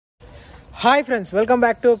Hi friends, welcome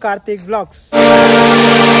back to Karthik Vlogs.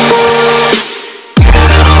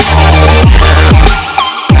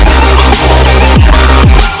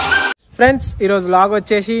 Friends ఈరోజు vlog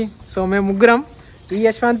వచ్చేసి so మేము ముగ్గురం ఈ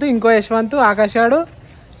యశ్వంత్ ఇంకో యశ్వంత్ ఆకాశాడు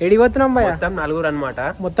ఏడిపోతున్నాం భయ్య. మొత్తం నలుగురు అనమాట.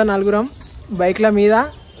 మొత్తం నలుగురం బైక్ల మీద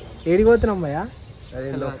ఏడిపోతున్నాం భయ్య.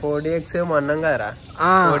 4Dx ఏమో అన్నాం కదరా.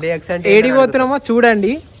 4Dx అంటే ఏడిపోతున్నామో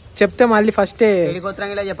చూడండి, చెప్తే మళ్ళీ ఫస్ట్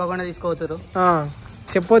చెప్పకుండా తీసుకోవచ్చురు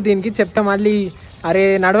చెప్పో దీనికి చెప్తే మళ్ళీ అరే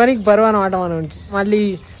నడవనికి బరువు అనమాట మనకి, మళ్ళీ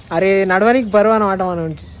అరే నడవనికి బరువు అనమాట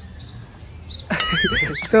మనకి.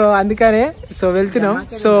 సో అందుకనే సో వెళ్తున్నాం.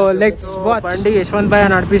 So let's watch. బండి యశ్వంత్ భయ్య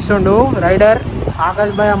నడిపిస్తుండు, రైడర్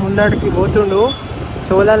ఆకాష్ భయ్య ముందడికి పోతుండు,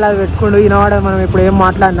 చెవులలో అది పెట్టుకుండు ఈనాడ మనం ఇప్పుడు ఏం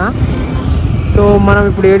మాట్లాడినా. సో మనం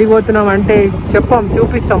ఇప్పుడు ఏడిపోతున్నాం అంటే చెప్పాం,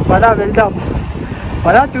 చూపిస్తాం, పదా వెళ్దాం,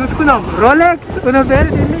 పదా చూసుకుందాం. రోలెక్స్ ఉన్న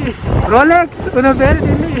పేరు ఢిల్లీ, రోలెక్స్ ఉన్న పేరు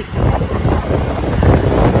ఢిల్లీ,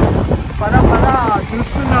 పద పద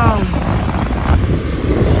చూసుకుందాం.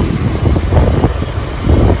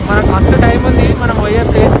 మనకు మస్తు టైం ఉంది, మనం పోయే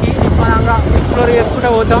ప్లేస్కి నిమ్మలంగా ఎక్స్ప్లోర్ చేసుకుంటూ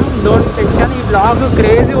పోతాం. డోంట్ టెన్షన్, ఈ బ్లాగ్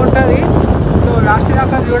క్రేజీ ఉంటుంది. సో లాస్ట్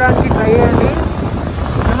దాకా చూడడానికి ట్రై చేయండి.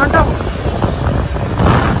 ఏమంటాం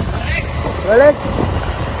రోలెక్స్,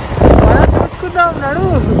 పద చూసుకుందాం నడు.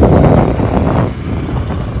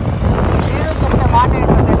 మాట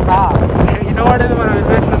ఏంటంటే వినవాడేది మనం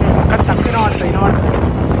వెళ్ళేట్లేదు, అక్కడ తక్కువ వినవాడుతుంది, వినవాడుతుంది.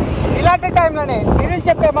 ఇలాంటి టైంలోనే మీరు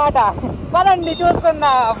చెప్పే మాట పదండి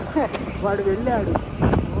చూసుకుందాం. వాడు వెళ్ళాడు.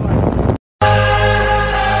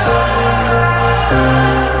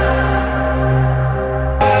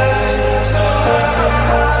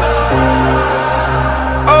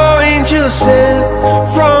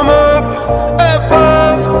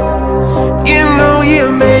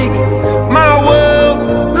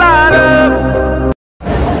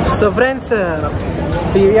 సో ఫ్రెండ్స్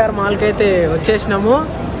పీవీఆర్ మాల్కి అయితే వచ్చేసినాము.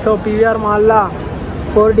 సో పీవీఆర్ మాల్లో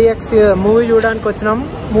 4Dx మూవీ చూడడానికి వచ్చినాం.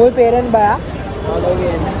 మూవీ పేరేంటి భయ?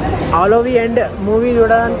 ఆల్ ఓవర్ ఎండ్ మూవీ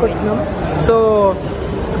చూడడానికి వచ్చినాం. సో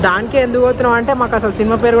దానికి ఎందుకు పోతున్నాం అంటే మాకు అసలు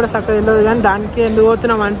సినిమా పేరు కూడా చక్కగా తెలియదు, కానీ దానికి ఎందుకు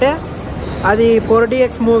పోతున్నాం అంటే అది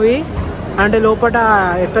 4Dx మూవీ అంటే లోపల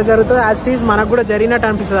ఎట్లా జరుగుతుందో యాజ్ ఇట్ ఈజ్ మనకు కూడా జరిగినట్టు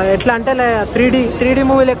అనిపిస్తుంది. ఎట్లా అంటే 3D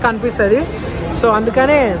మూవీ లెక్క అనిపిస్తుంది. సో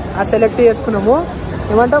అందుకనే ఆ సెలెక్ట్ చేసుకున్నాము.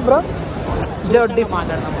 ఏమంటావు బ్రో,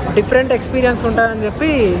 డిఫరెంట్ ఎక్స్పీరియన్స్ ఉంటుందని చెప్పి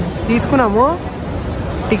తీసుకున్నాము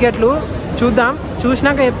టికెట్లు. చూద్దాం,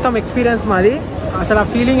 చూసినాక చెప్తాం ఎక్స్పీరియన్స్ మాది, అసలు ఆ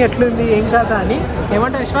ఫీలింగ్ ఎట్లుంది ఏం కాదా అని.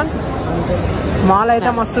 ఏమంటావు యశ్వంత్? మాల్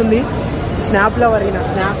అయితే మస్తుంది. స్నాప్లో వరిగిన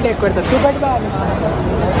స్నాప్లో ఎక్కువ పెడతా, చూపెట్టి బాగా.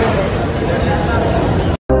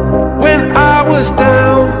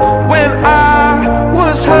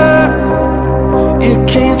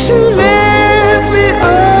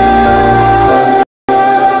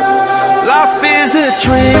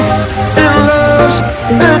 Drink and love's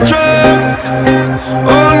a drug.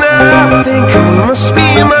 Oh, now I think I must be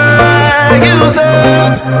my user.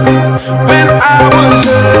 When I was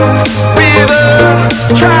a river,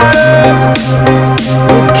 tried up,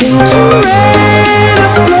 it came to rain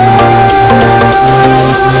and flow.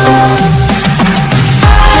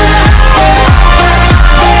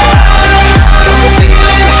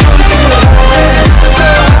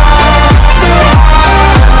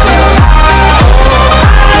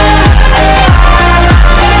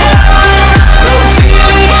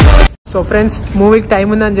 So friends మూవీకి టైం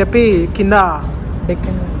ఉందని చెప్పి కింద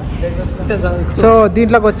సో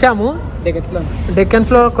దీంట్లోకి వచ్చాము, డెక్కన్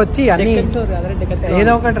ఫ్లోర్కి వచ్చి అన్ని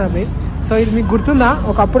ఏదో ఒకటి రవి. సో ఇది మీకు గుర్తుందా,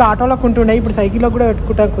 ఒకప్పుడు ఆటోలోకి ఉంటుండే, ఇప్పుడు సైకిల్లో కూడా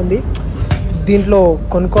పెట్టుకుంటాకుంది. దీంట్లో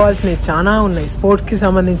కొనుక్కోవాల్సినవి చాలా ఉన్నాయి, స్పోర్ట్స్కి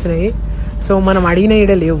సంబంధించినవి. సో మనం అడిగిన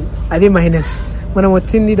ఈడ లేవు, అది మైనస్. మనం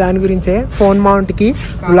వచ్చింది దాని గురించే, ఫోన్ మౌంట్కి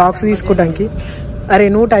బ్లాగ్స్ తీసుకోవడానికి. అరే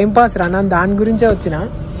నువ్వు టైంపాస్ రా, నన్ను దాని గురించే వచ్చిన.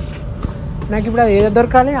 నాకు ఇప్పుడు అది ఏదో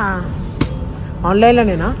దొరకాలి,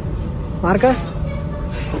 ఆన్లైన్లోనేనా మార్కస్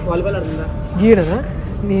గీడనా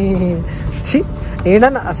నీ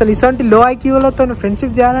ఏడన్నా. అసలు ఇటువంటి లో ఐక్యూలతో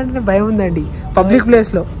ఫ్రెండ్షిప్ చేయాలంటే భయం ఉందండి పబ్లిక్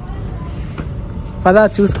ప్లేస్లో. పదా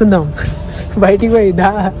చూసుకుందాం, బయటికి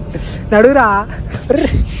పోయిద్దా నడురా.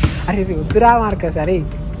 అరే వద్దురా మార్కస్, అరే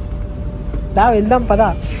దా వెళ్దాం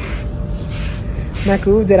పదా.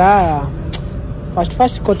 నాకు జరా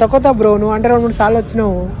ఫస్ట్ కొత్త బ్రో, నువ్వు అంటే 2-3 సార్లు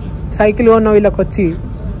వచ్చినావు, సైకిల్ కొన్నావు వీళ్ళకి వచ్చి.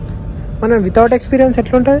 మనం వితౌట్ ఎక్స్పీరియన్స్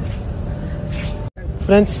ఎట్లుంటుంది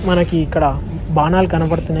ఫ్రెండ్స్? మనకి ఇక్కడ బాణాలు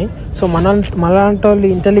కనపడుతున్నాయి. సో మనలాంటి వాళ్ళు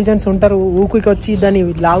ఇంటెలిజెన్స్ ఉంటారు, ఊరికి వచ్చి దాన్ని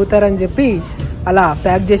లాగుతారని చెప్పి అలా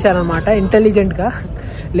ప్యాక్ చేశారనమాట ఇంటెలిజెంట్గా.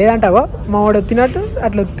 లేదంటావో మా వాడు వచ్చినట్టు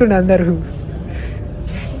అట్లా వస్తుండే అందరూ.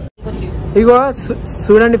 ఇగో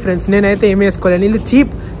చూడండి ఫ్రెండ్స్, నేనైతే ఏం వేసుకోలేను, వీళ్ళు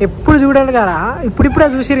చీప్ ఎప్పుడు చూడాలి కదా, ఇప్పుడిప్పుడే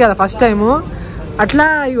చూసిరు కదా ఫస్ట్ టైము. అట్లా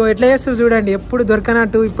ఇగో ఎట్లా చేస్తారు చూడండి, ఎప్పుడు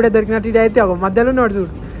దొరకనట్టు ఇప్పుడే దొరికినట్టు ఇది అయితే ఒక మధ్యలో ఉన్నాడు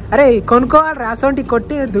చూడు. అరే కొనుక్కోవాలి రాసోంటి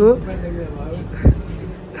కొట్టేయద్దు.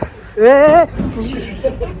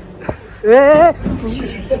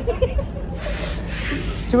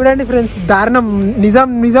 చూడండి ఫ్రెండ్స్, దారుణం.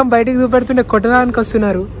 నిజం బయటికి చూపెడుతుంటే కొట్టడానికి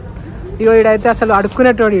వస్తున్నారు. ఇగో ఈడైతే అసలు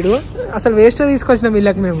అడుక్కునేటోడు, ఈడు అసలు వేస్టో తీసుకొచ్చినాం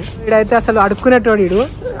వీళ్ళకి మేము. ఈడైతే అసలు అడుక్కునేటోడు, ఈడు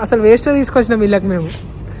అసలు వేస్టో తీసుకొచ్చినాం వీళ్ళకి మేము.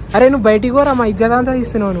 అరే నువ్వు బయటికి పోరా, మా ఇజ్జత్ అంతా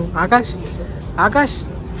తీస్తున్నావు నువ్వు. ఆకాష్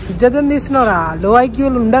ఇజ్జత్ అని తీస్తున్నావురా. లో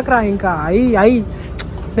ఐక్యూలు ఉండకరా ఇంకా. అయి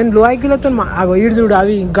నేను లో ఐక్యూలతో ఈడు చూడు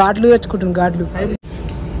అవి ఘాట్లు తెచ్చుకుంటాను ఘాట్లు.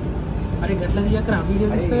 అరే గట్ల తీయకరా, వీడియో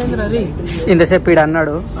తీసుకోవేంద్ర. అరే ఇంతసేపు ఈడు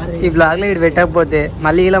అన్నాడు, ఈ బ్లాగ్ లో ఈడు పెట్టకపోతే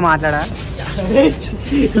మళ్ళీ ఇలా మాట్లాడా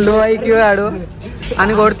లో ఐక్యూ ఆడు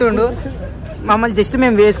అని కొడుతుండు. మమ్మల్ని జస్ట్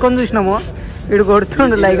మేము వేసుకొని చూసినాము, వీడు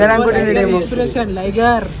కొడుతుండు లైగర్ అనుకుంటున్నాడేమో.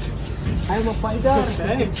 లైగర్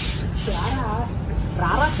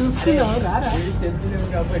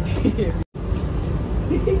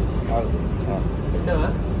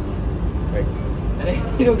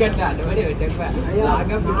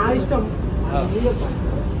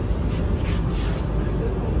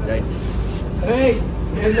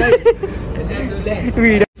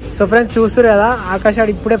సో ఫ్రెండ్స్ చూస్తారు కదా, ఆకాష్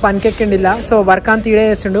ఆడు ఇప్పుడే పనికెక్కిండి ఇలా. సో వర్క్ అంతా ఈడే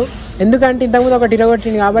చేస్తుండు. ఎందుకంటే ఇంతకుముందు ఒకటి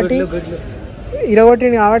ఇరగొట్టింది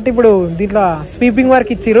కాబట్టి ఇప్పుడు దీంట్లో స్వీపింగ్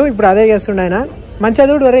వర్క్ ఇచ్చిర్రు, ఇప్పుడు అదే చేస్తుండే ఆయన. మంచిగా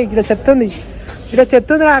చూడు. అరే ఇక్కడ చెత్త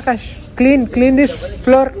ఉంది రా Akash. Clean this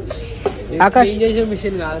floor. Akash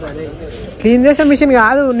clean చేసే మిషన్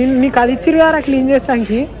కాదు, నీకు అది ఇచ్చిరు కదా క్లీన్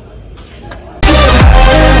చేస్తానికి.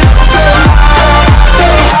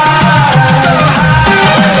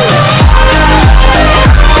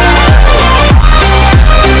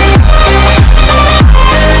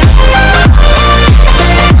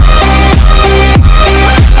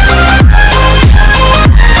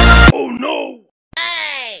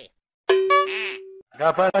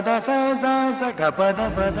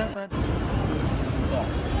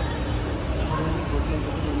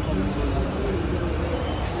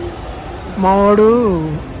 మా వాడు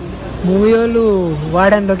మూవీ వాళ్ళు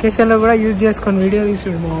వాడని లొకేషన్లో కూడా యూజ్ చేసుకొని వీడియో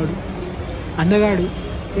తీసాడు మా వాడు. అందగాడు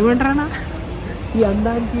ఏమంటారా, ఈ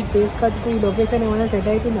అందానికి ఫేస్ కట్కు ఈ లొకేషన్ ఏమైనా సెట్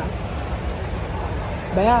అవుతుందా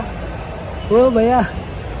భయా? ఓ భయా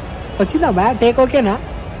వచ్చిందా భయా? టేక్ ఓకేనా?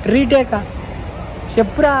 రీటేకా?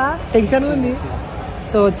 చెప్పురా, టెన్షన్ ఉంది.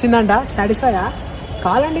 సో వచ్చిందంట, సాటిస్ఫైయా?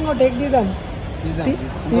 కావాలంటే ఇంకో టేక్ తీద్దాం.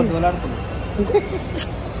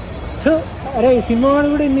 అరే సినిమా వాళ్ళు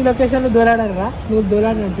కూడా ఇన్ని లొకేషన్లో దోలాడారా, నువ్వు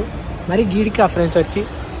దోలాడినట్టు. మరి గీడికా ఫ్రెండ్స్ వచ్చి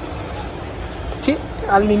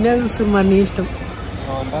వాళ్ళు నిన్నే చూస్తారు, మరి నీ ఇష్టం.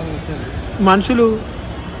 మనుషులు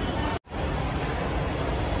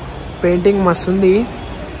పెయింటింగ్ మస్తు ఉంది,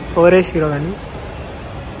 ఓవరేష్ హీరో కానీ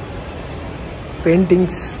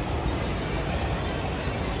పెయింటింగ్స్.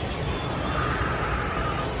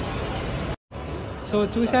 సో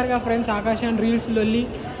చూశారుగా ఫ్రెండ్స్, ఆకాశాన్ని రీల్స్లో వెళ్ళి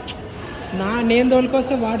నేను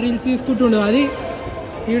తోలుకొస్తే వాడు రీల్స్ తీసుకుంటుండు. అది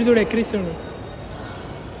వీడు చూడు ఎక్కిరిస్తుండు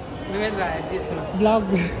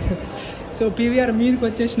బ్లాగ్. సో పీవీఆర్ మీదకి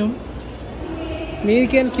వచ్చేసినాం.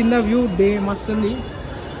 మీదికే కింద వ్యూ మస్తు ఉంది.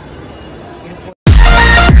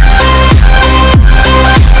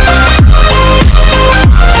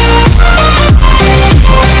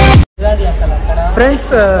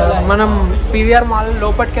 ఫ్రెండ్స్ మనం పీవీఆర్ మాల్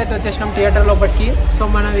లోపలికి అయితే వచ్చేసినాం, థియేటర్ లోపలికి. సో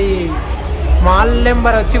మనది మాల్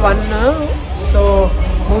నెంబర్ వచ్చి 1. సో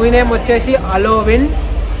మూవీ నేమ్ వచ్చేసి అలోవిన్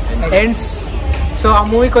ఎండ్స్. సో ఆ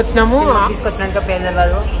మూవీకి వచ్చినాము. తీసుకొచ్చినాక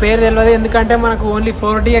పేరు తెలియదు, ఎందుకంటే మనకు ఓన్లీ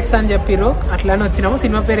 4DX అని చెప్పిర్రు, అట్లానే వచ్చినాము.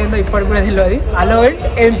 సినిమా పేరు ఏందో ఇప్పటికి కూడా తెలియదు, అలోవిన్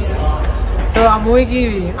ఎండ్స్. సో ఆ మూవీకి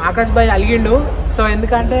ఆకాష్ భాయ్ అలిగిండు. సో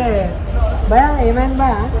ఎందుకంటే భయ ఏమైంది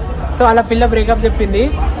భయ? సో అలా పిల్ల బ్రేకప్ చెప్పింది.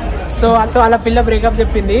 సో అలా పిల్ల బ్రేకప్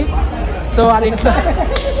చెప్పింది. సో వాళ్ళ ఇంట్లో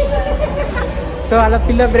అలా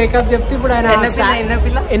పిల్ల బ్రేకప్ చెప్తే ఇప్పుడు ఆయన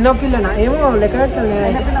ఎన్నో పిల్లనా ఏమో లెక్క పెట్టాలి.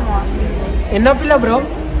 ఎన్నో పిల్ల బ్రో?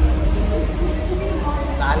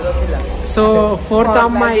 సో 4th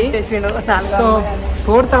అమ్మాయి. సో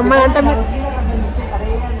 4th అమ్మాయి అంటే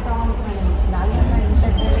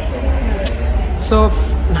సో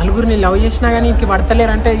నలుగురిని లవ్ చేసినా కానీ ఇంక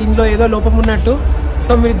పడతలేరు అంటే ఇంట్లో ఏదో లోపం ఉన్నట్టు.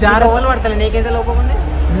 సో మీరు జాగ్రత్త పడతలే, నీకైతే లోపం ఉంది.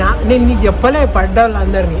 నేను నీకు చెప్పలే, పడ్డాళ్ళు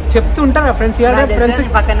అందరినీ చెప్తూ ఉంటారా ఫ్రెండ్స్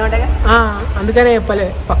పక్కన అందుకనే చెప్పలే.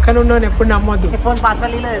 పక్కన ఉన్నాను ఎప్పుడు నమ్మొద్దు.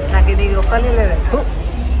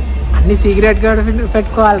 అన్ని సీక్రెట్ గా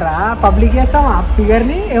పెట్టుకోవాలరా, పబ్లిక్ చేస్తాం ఆ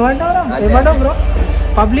ఫిగర్ని. ఏమంటావు బ్రో?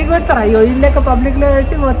 పబ్లిక్ పెడతారా? అయ్యో ఇల్లు లెక్క పబ్లిక్ లో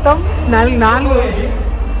పెట్టి మొత్తం 4.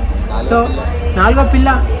 సో 4వ పిల్ల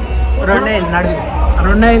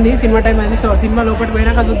 2 అయింది, సినిమా టైం అయింది. సో సినిమా లోపల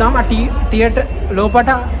పోయినాక చూద్దాం. ఆ థియేటర్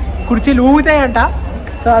లోపల కుర్చీలు ఊగుతాయంట.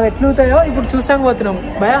 సో అవి ఎట్లా ఊగుతాయో ఇప్పుడు చూసాక పోతున్నాం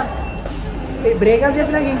భయ. బ్రేకప్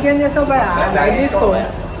చేసినాక ఇంకేం చేస్తావు భయ తీసుకో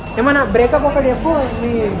ఏమన్నా బ్రేకప్ ఒకటి చెప్పు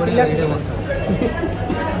మీ పిల్ల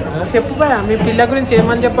చెప్పు భయ మీ పిల్ల గురించి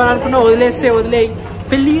ఏమని చెప్పాలనుకున్నా వదిలేస్తే వదిలేయి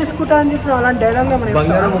పెళ్లి చేసుకుంటా అని చెప్పిన అలాంటి డైలాగ్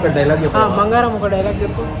బంగారం ఒక డైలాగ్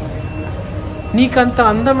చెప్పు నీకంత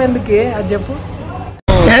అందం ఎందుకే అది చెప్పు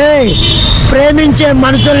ప్రేమించే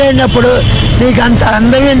మనసు లేనప్పుడు నీకు అంత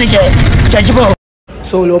అందం ఎందుకే చచ్చిపో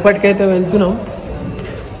సో లోపలికైతే వెళ్తున్నాం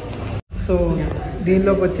సో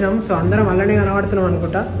దీనిలోకి వచ్చినాం సో అందరం అలానే కనబడుతున్నాం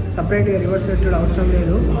అనుకుంటా సపరేట్గా రివర్స్ పెట్టడం అవసరం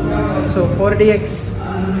లేదు సో 4DX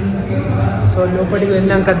సో లోపలికి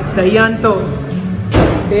వెళ్ళినాక దయ్యాంతో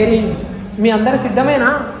డేరింగ్ మీ అందరు సిద్ధమేనా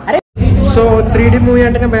అరే సో 3D మూవీ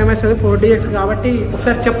అంటేనే భయం వేస్తుంది 4DX కాబట్టి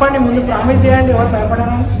ఒకసారి చెప్పండి ముందు ప్రామిస్ చేయండి ఎవరు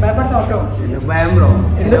భయపడతావు భయం బ్రో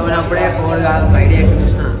చిన్నప్పుడే 4 కాదు 5DX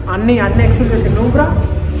చూసిన అన్ని ఎక్స్పెక్ట్ చేసి నువ్వు బ్రా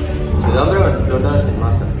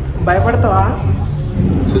భయపడతావా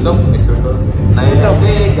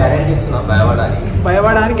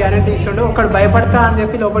భయపడడానికి గ్యారంటీ ఇస్తుండే ఒకడు భయపడతా అని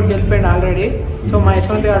చెప్పి లోపలికి వెళ్ళిపోయాడు ఆల్రెడీ సో మా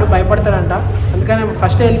యశ్వంత్ గారు భయపడతాడంట అందుకని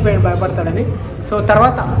ఫస్ట్ వెళ్ళిపోయాడు భయపడతాడని సో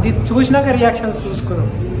తర్వాత ఇది చూసినాక రియాక్షన్స్ చూసుకున్నాం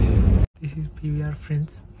this is PVR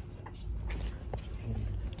friends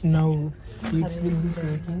now seats will be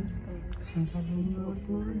shaking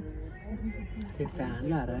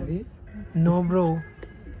fan Aravi no bro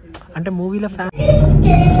అంటే మూవీలో ఫ్యాన్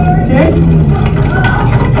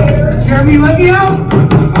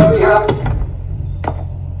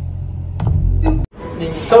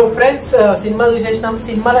సో ఫ్రెండ్స్ సినిమా చూసేసినాం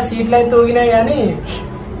సినిమాలో సీట్లు అయితే ఊగినాయి కానీ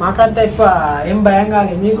మాకంత ఎక్కువ ఏం భయం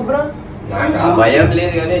కాదు మీకు బ్రో భయం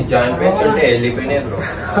లేదు కానీ జాయింట్ పెయిన్స్ ఉంటే వెళ్ళిపోయినాయి బ్రో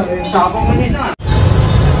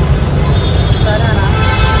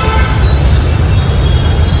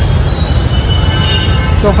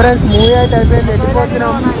సో ఫ్రెండ్స్ మూవీ అయితే అయిపోయింది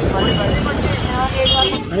వెళ్ళిపోతున్నాం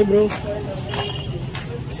హాయ్ బ్రో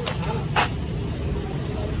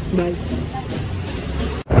బాయ్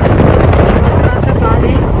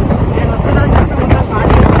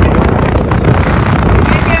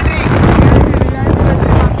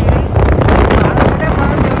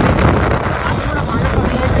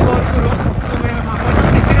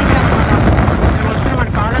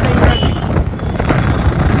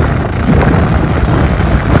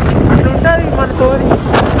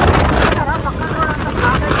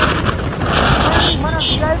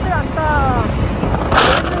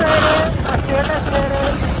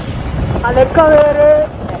లెక్క వేరే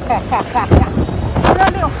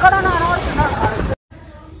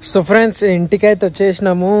సో ఫ్రెండ్స్ ఇంటికైతే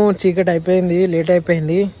వచ్చేసినాము చీకటి అయిపోయింది లేట్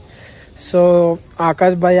అయిపోయింది సో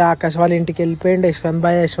ఆకాష్ వాళ్ళ ఇంటికి వెళ్ళిపోయిండు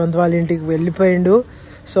యశ్వంత్ వాళ్ళ ఇంటికి వెళ్ళిపోయిండు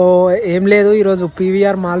సో ఏం లేదు ఈరోజు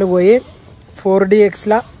PVR మాల్ పోయి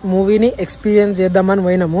 4DXలా మూవీని ఎక్స్పీరియన్స్ చేద్దామని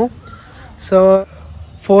పోయినాము సో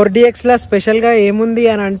 4DXలా స్పెషల్గా ఏముంది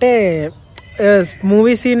అని అంటే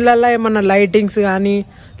మూవీ సీన్లలో ఏమన్నా లైటింగ్స్ కానీ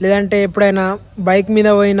లేదంటే ఎప్పుడైనా బైక్ మీద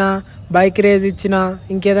పోయినా బైక్ రేస్ ఇచ్చినా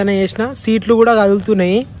ఇంకేదైనా చేసినా సీట్లు కూడా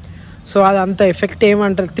కదులుతున్నాయి సో అది అంత ఎఫెక్ట్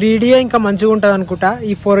ఏమంటారు 3D ఇంకా మంచిగా ఉంటుంది అనుకుంటా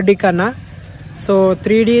ఈ 4D కన్నా సో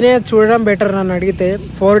 3Dనే చూడడం బెటర్ నన్ను అడిగితే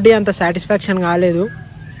 4D అంత సాటిస్ఫాక్షన్ కాలేదు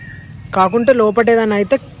కాకుంటే లోపల ఏదైనా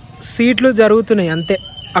అయితే సీట్లు జరుగుతున్నాయి అంతే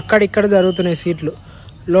అక్కడిక్కడ జరుగుతున్నాయి సీట్లు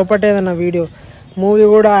లోపల ఏదైనా మూవీ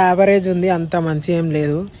కూడా యావరేజ్ ఉంది అంత మంచి ఏం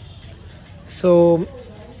లేదు సో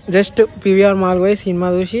జస్ట్ PVR మాల్ పోయి సినిమా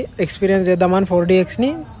చూసి ఎక్స్పీరియన్స్ చేద్దామని 4DXని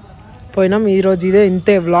పోయినాం ఈరోజు ఇదే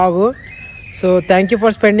ఇంతే vlog so thank you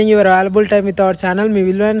for spending your valuable time with our channel మీ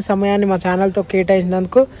విలువైన సమయాన్ని మా ఛానల్తో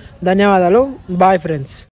కేటాయించినందుకు ధన్యవాదాలు బాయ్ ఫ్రెండ్స్